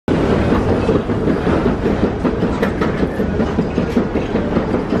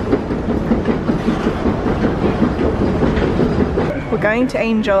going to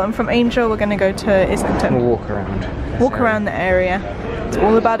Angel, and from Angel we're going to go to Islington. We'll walk around. Walk around the area. It's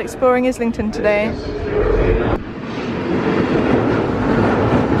all about exploring Islington today.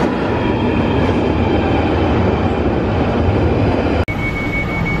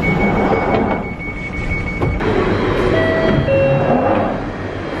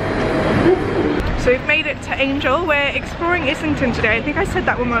 So we've made it to Angel. We're exploring Islington today. I think I said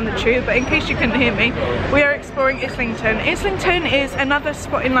that when we were on the tube, but in case you couldn't hear me, we are exploring Islington. Islington is another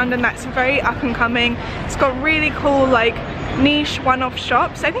spot in London that's very up and coming. It's got really cool like niche one-off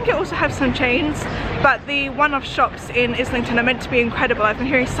shops. I think it also has some chains, but the one-off shops in Islington are meant to be incredible. I've been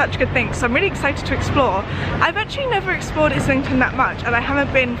hearing such good things, so I'm really excited to explore. I've actually never explored Islington that much, and I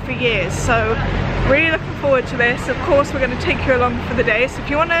haven't been for years, so really looking forward to this. Of course, we're going to take you along for the day, so if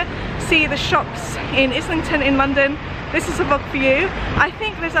you want to see the shops in Islington in London, this is a vlog for you. I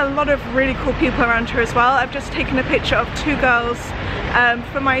think there's a lot of really cool people around here as well. I've just taken a picture of two girls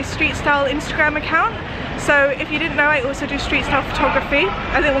for my street style Instagram account. So if you didn't know, I also do street style photography.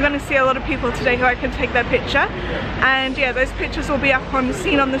 I think we're going to see a lot of people today who I can take their picture. And yeah, those pictures will be up on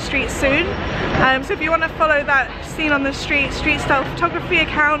Scene on the Street soon. So if you want to follow that Scene on the Street street style photography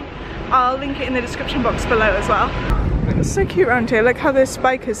account, I'll link it in the description box below as well. It's so cute around here. Look how this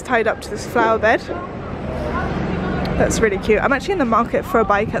bike is tied up to this flower bed. That's really cute. I'm actually in the market for a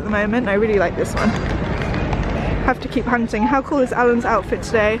bike at the moment. I really like this one. Have to keep hunting. How cool is Alan's outfit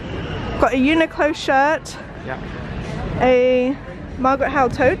today? Got a Uniqlo shirt. Yep. A Margaret Howell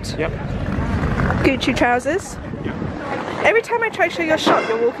tote. Yep. Gucci trousers. Yep. Every time I try to show your shop,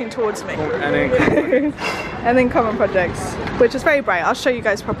 you're walking towards me. And then Common Projects, which is very bright. I'll show you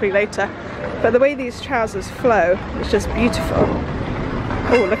guys properly later. But the way these trousers flow is just beautiful.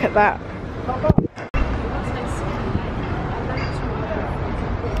 Oh, look at that.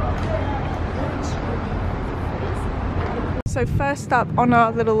 So first up on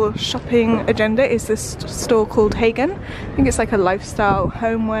our little shopping agenda is this store called Haygen. I think it's like a lifestyle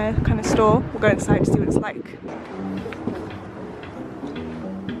homeware kind of store. We'll go inside to see what it's like.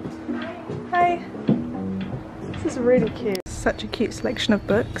 Hi. This is really cute. Such a cute selection of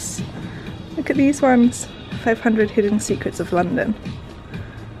books. Look at these ones. 500 Hidden Secrets of London.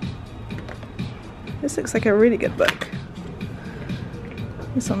 This looks like a really good book.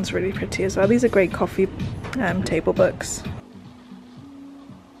 This one's really pretty as well. These are great coffee table books.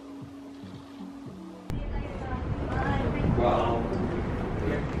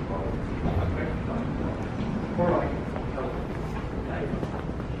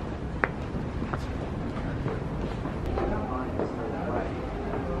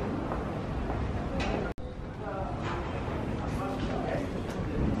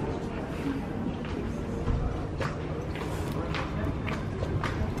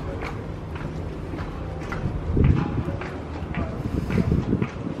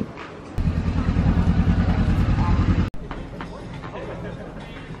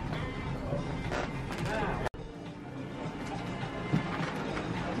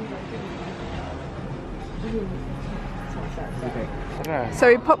 So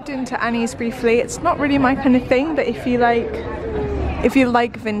we popped into Annie's briefly. It's not really my kind of thing, but if you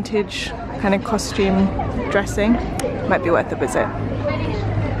like vintage kind of costume dressing, it might be worth a visit.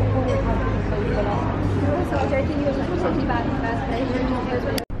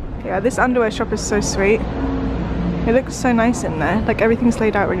 Yeah, this underwear shop is so sweet. It looks so nice in there. Like everything's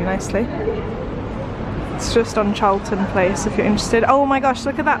laid out really nicely. It's just on Charlton Place if you're interested. Oh my gosh,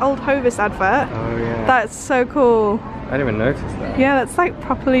 look at that old Hovis advert. Oh yeah. That's so cool. I didn't even notice that. Yeah, that's like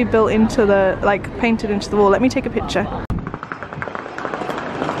properly built into the, like painted into the wall. Let me take a picture.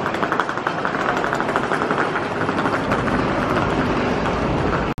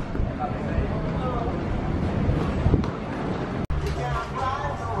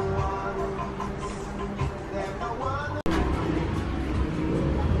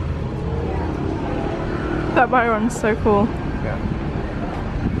 That Byron's so cool. Yeah.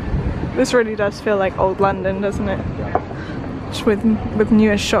 This really does feel like old London, doesn't it? Just with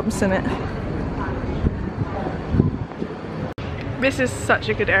newer shops in it. This is such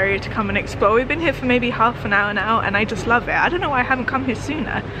a good area to come and explore. We've been here for maybe half an hour now and I just love it. I don't know why I haven't come here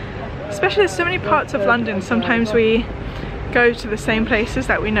sooner. Especially there's so many parts of London, sometimes we go to the same places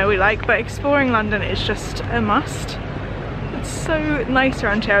that we know we like, but exploring London is just a must. It's so nice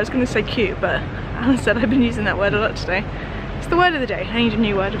around here. I was going to say cute, but Alan said I've been using that word a lot today. It's the word of the day. I need a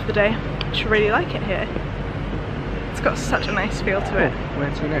new word of the day. I just really like it here. It's got such a nice feel to it. Where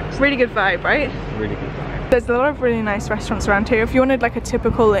to next? Really good vibe, right? Really good vibe. There's a lot of really nice restaurants around here. If you wanted like a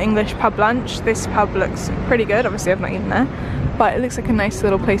typical English pub lunch, this pub looks pretty good. Obviously I've not eaten there, but it looks like a nice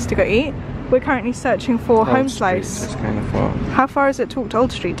little place to go eat. we're currently searching for Homeslice. That's kind of far. How far is it to walk to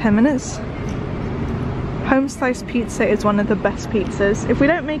Old Street? 10 minutes? Homeslice pizza is one of the best pizzas. If we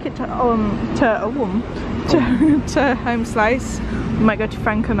don't make it to Homeslice, we might go to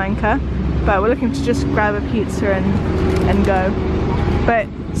Franco Manca, but we're looking to just grab a pizza and go. But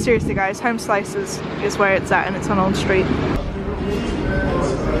seriously guys, Homeslice is where it's at, and it's on Old Street.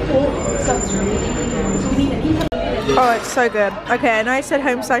 Oh, it's so good. Okay, I know I said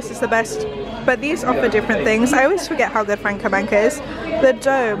Homeslice is the best, but these offer different things. I always forget how good Franco Manca is. The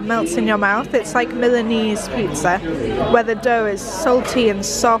dough melts in your mouth. It's like Milanese pizza, where the dough is salty and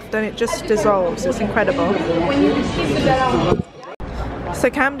soft and it just dissolves. It's incredible. So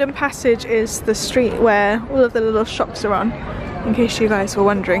Camden Passage is the street where all of the little shops are on, in case you guys were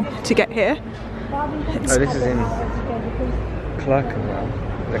wondering to get here. This is in Clerkenwell.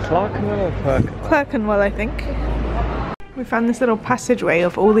 The Clerkenwell or Clerkenwell? Clerkenwell, I think. We found this little passageway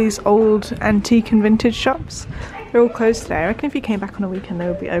of all these old antique and vintage shops. They're all closed today. I reckon if you came back on a weekend they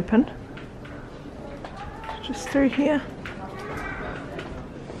would be open. Just through here.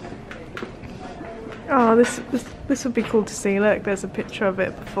 Oh, this would be cool to see. Look, there's a picture of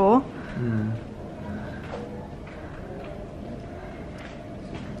it before. Mm.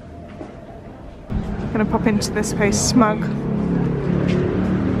 I'm gonna pop into this place, Smug.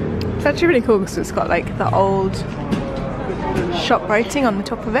 It's actually really cool because it's got like the old shop writing on the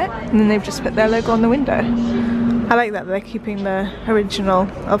top of it, and then they've just put their logo on the window. I like that they're keeping the original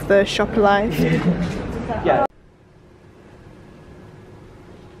of the shop alive. Yeah.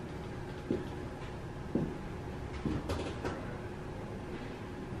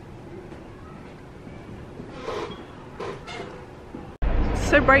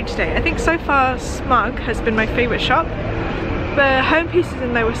 So bright today. I think so far Smug has been my favourite shop. The home pieces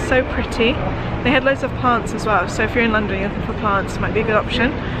in there were so pretty. They had loads of plants as well, so if you're in London and you're looking for plants, it might be a good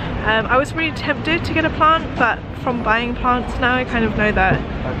option. I was really tempted to get a plant, but from buying plants now I kind of know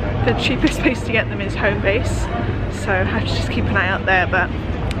that the cheapest place to get them is Homebase, so I have to just keep an eye out there, but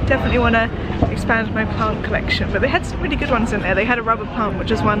definitely want to expand my plant collection. But they had some really good ones in there. They had a rubber plant, which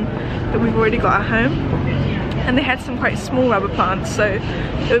is one that we've already got at home, and they had some quite small rubber plants, so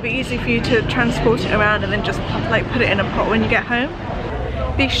it would be easy for you to transport it around and then just put it in a pot when you get home.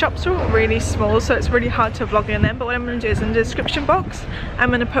 These shops are all really small, so it's really hard to vlog in them, but what I'm going to do is in the description box I'm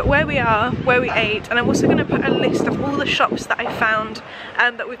going to put where we are, where we ate, and I'm also going to put a list of all the shops that I found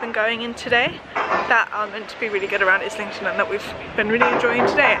that we've been going in today that are meant to be really good around Islington and that we've been really enjoying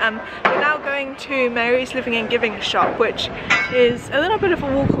today. We're now going to Mary's Living and Giving shop, which is a little bit of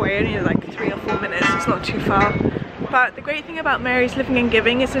a walk away, only like 3 or 4 minutes, it's not too far. But the great thing about Mary's Living and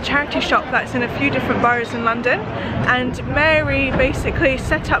Giving is a charity shop that's in a few different boroughs in London, and Mary basically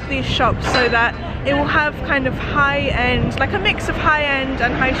set up these shops so that it will have kind of high-end, like a mix of high-end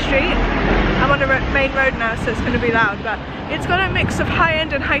and high street. I'm on a main road now, so it's going to be loud, but it's got a mix of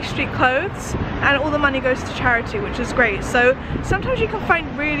high-end and high street clothes, and all the money goes to charity, which is great. So sometimes you can find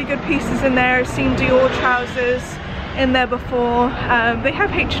really good pieces in there. I've seen Dior trousers in there before. They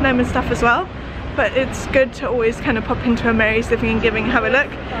have H&M and stuff as well, but it's good to always kind of pop into a Mary's Living and Giving and have a look.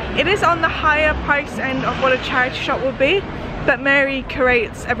 It is on the higher price end of what a charity shop would be, but Mary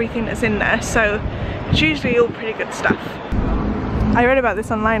curates everything that's in there, so it's usually all pretty good stuff. I read about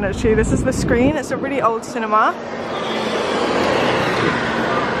this online actually. This is the screen. It's a really old cinema.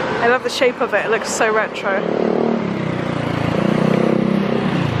 I love the shape of it. It looks so retro.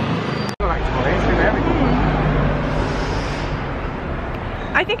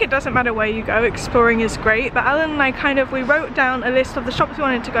 I think it doesn't matter where you go, exploring is great, but Alen and I we wrote down a list of the shops we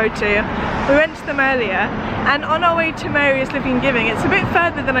wanted to go to. We went to them earlier, and on our way to Mary's Living and Giving, it's a bit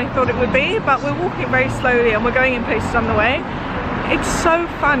further than I thought it would be, but we're walking very slowly and we're going in places on the way. It's so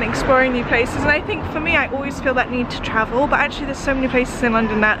fun exploring new places, and I think for me I always feel that need to travel, but actually there's so many places in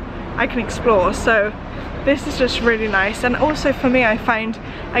London that I can explore, so this is just really nice. And also for me, I find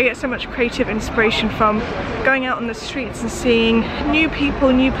I get so much creative inspiration from going out on the streets and seeing new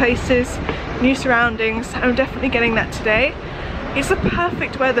people, new places, new surroundings. I'm definitely getting that today. It's the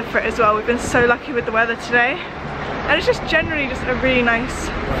perfect weather for it as well. We've been so lucky with the weather today, and it's just generally just a really nice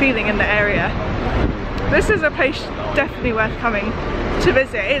feeling in the area. This is a place definitely worth coming to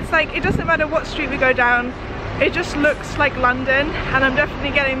visit. It's like, it doesn't matter what street we go down, it just looks like London, and I'm definitely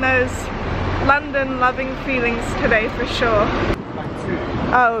getting those London loving feelings today for sure.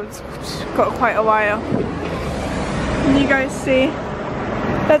 Oh, it's got quite a while. Can you guys see?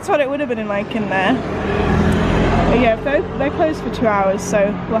 That's what it would have been like in there. But yeah, they're closed for 2 hours,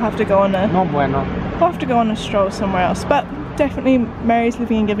 so we'll have to go on a stroll somewhere else. But definitely Mary's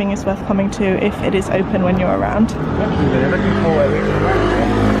Living and Giving is worth coming to if it is open when you're around.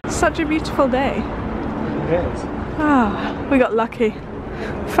 Such a beautiful day. It is. Ah, we got lucky.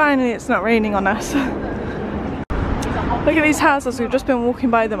 Finally it's not raining on us. Look at these houses, we've just been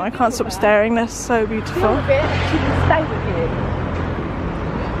walking by them. I can't stop staring, they're so beautiful. Look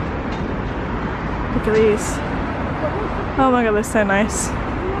at these. Oh my god, they're so nice.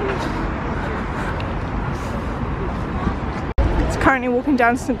 It's currently walking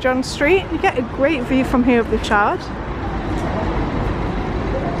down St John Street. You get a great view from here of the Shard.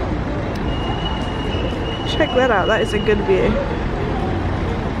 Check that out, that is a good view.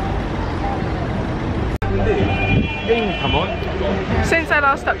 Come on. Since I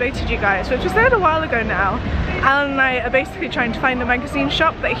last updated you guys, which was a little while ago now, Alan and I are basically trying to find a magazine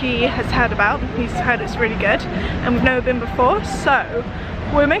shop that he has heard about. He's heard it's really good and we've never been before, so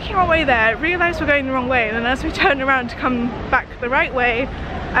we're making our way there, realised we're going the wrong way, and then as we turn around to come back the right way,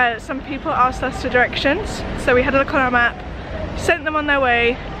 some people asked us for directions, so we had a look on our map, sent them on their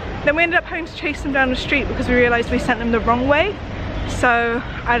way, then we ended up having to chase them down the street because we realised we sent them the wrong way. So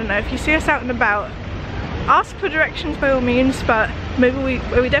I don't know, if you see us out and about, ask for directions by all means, but maybe we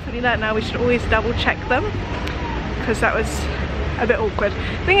definitely learned now we should always double check them, because that was a bit awkward.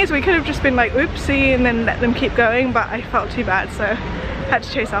 Thing is, we could have just been like oopsie and then let them keep going, but I felt too bad, so I had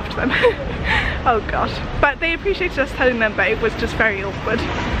to chase after them. Oh god. But they appreciated us telling them, but it was just very awkward.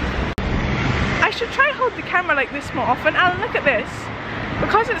 I should try and hold the camera like this more often. Alan, look at this.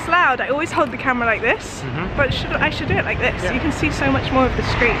 Because it's loud, I always hold the camera like this, but I should do it like this, so you can see so much more of the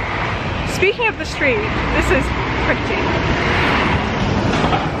street. Speaking of the street, this is pretty.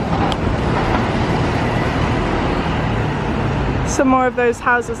 Some more of those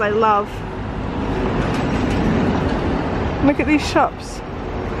houses I love. Look at these shops.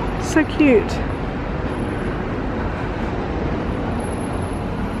 So cute.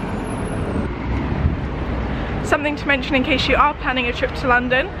 Something to mention in case you are planning a trip to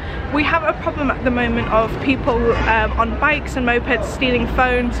London, we have a problem at the moment of people on bikes and mopeds stealing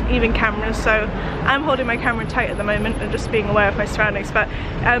phones, even cameras, so I'm holding my camera tight at the moment and just being aware of my surroundings, but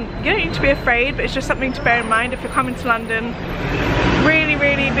you don't need to be afraid, but it's just something to bear in mind if you're coming to London. Really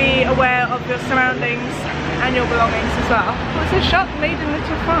be aware of your surroundings and your belongings as well. What's this shop? Made in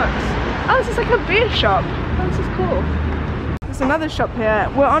Little France. Oh, this is like a beer shop. Oh, this is cool. There's another shop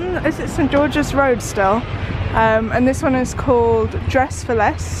here. We're on, is it St George's Road still? And this one is called Dress for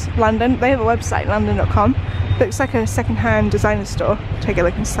Less London. They have a website, london.com. Looks like a second-hand designer store. Take a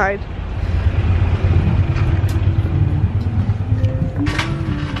look inside.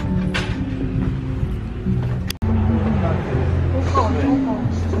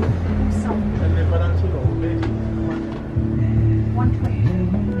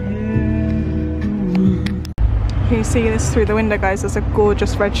 Can you see this through the window, guys? There's a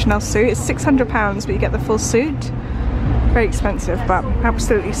gorgeous red Chanel suit. It's £600, but you get the full suit. Very expensive, but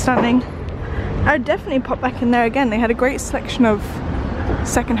absolutely stunning. I would definitely pop back in there again. They had a great selection of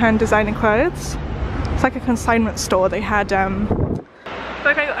second-hand designer clothes. It's like a consignment store. They had, I feel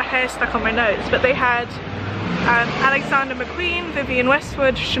like I got a hair stuck on my nose, but they had Alexander McQueen, Vivienne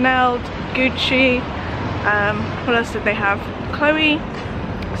Westwood, Chanel, Gucci. What else did they have? Chloe.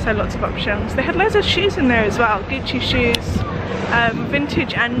 So lots of options. They had loads of shoes in there as well, Gucci shoes,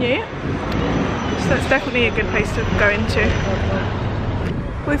 vintage and new. So it's definitely a good place to go into.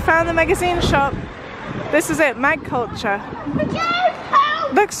 We found the magazine shop. This is it, Mag Culture.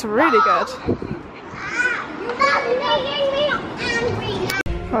 Looks really good.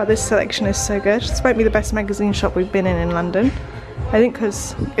 Oh, this selection is so good. This might be the best magazine shop we've been in London. I think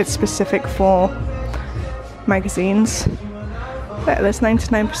because it's specific for magazines. But there's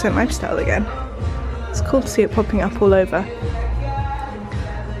 99% lifestyle again. It's cool to see it popping up all over.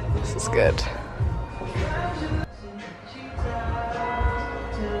 This is good.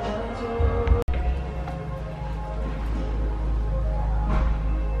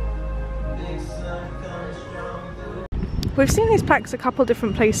 We've seen these plaques a couple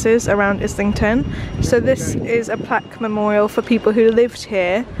different places around Islington. So this is a plaque memorial for people who lived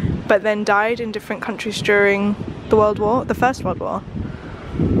here but then died in different countries during the First World War.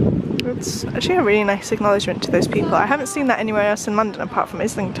 It's actually a really nice acknowledgement to those people. I haven't seen that anywhere else in London apart from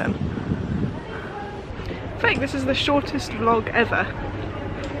Islington. I feel like this is the shortest vlog ever.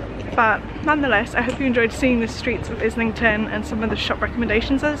 But nonetheless, I hope you enjoyed seeing the streets of Islington and some of the shop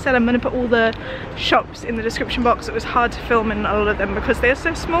recommendations. As I said, I'm going to put all the shops in the description box. It was hard to film in a lot of them because they're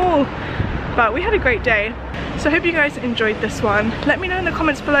so small. But we had a great day. So I hope you guys enjoyed this one. Let me know in the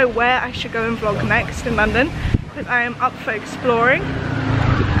comments below where I should go and vlog next in London, because I am up for exploring.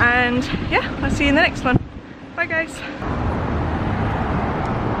 And yeah, I'll see you in the next one. Bye guys.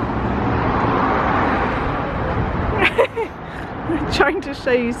 Try trying to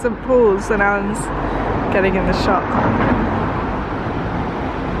show you St Paul's and Alan's getting in the shop.